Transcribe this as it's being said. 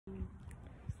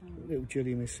Little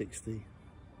GiLLiY MiSS SiXtY.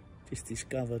 Just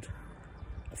discovered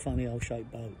a funny old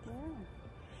shaped boat. Yeah.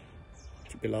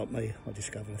 It's a bit like me, I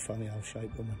discovered a funny old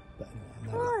shaped woman. But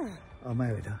anyway, I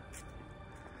married her.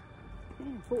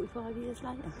 Yeah, 45 years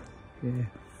later. Yeah,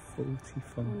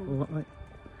 45, all right mate?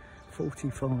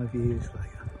 45 years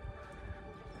later.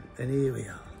 And here we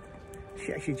are.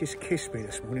 She actually just kissed me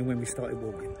this morning when we started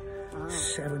walking.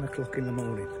 7 o'clock in the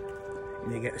morning.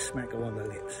 And you get a smack her on the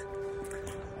lips.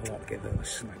 I like to get a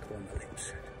smack her on the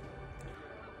lips.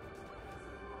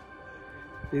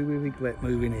 Do we regret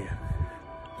moving here?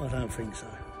 I don't think so.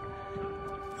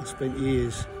 I spent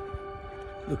years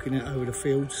looking out over the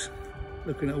fields,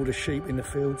 looking at all the sheep in the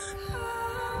fields.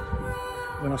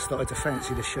 When I started to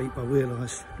fancy the sheep, I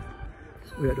realised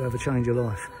we had to have a change of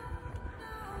life.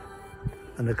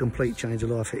 And a complete change of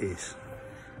life it is.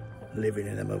 Living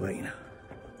in a marina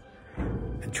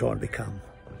and trying to become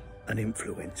an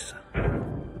influencer.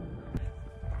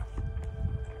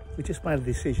 We just made a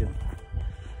decision.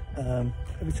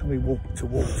 Every time we walk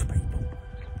towards people,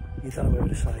 you don't know whether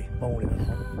to say morning or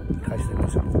not, in case they're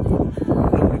miserable.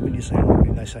 When you say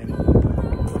morning, they say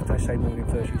morning. If they say morning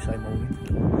first, you say morning.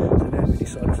 So now we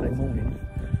decide to say morning,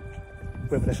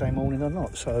 whether they say morning or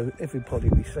not. So everybody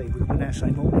we see, we will now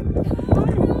say morning.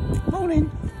 Morning!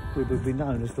 Morning! We will be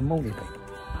known as the morning people,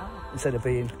 instead of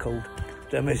being called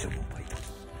the miserable people.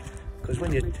 Because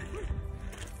when you...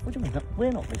 What do you mean?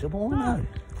 We're not miserable, no.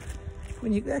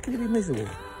 When you, how can you be miserable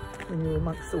when you're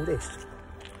amongst all this? It's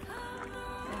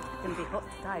going to be hot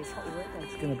today, it's hot work day.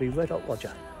 It's going to be red hot,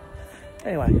 Roger.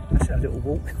 Anyway, that's our little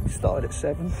walk. We started at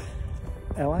 7.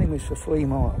 Our aim is for 3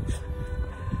 miles.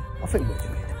 I think we're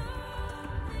doing it.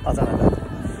 I don't know.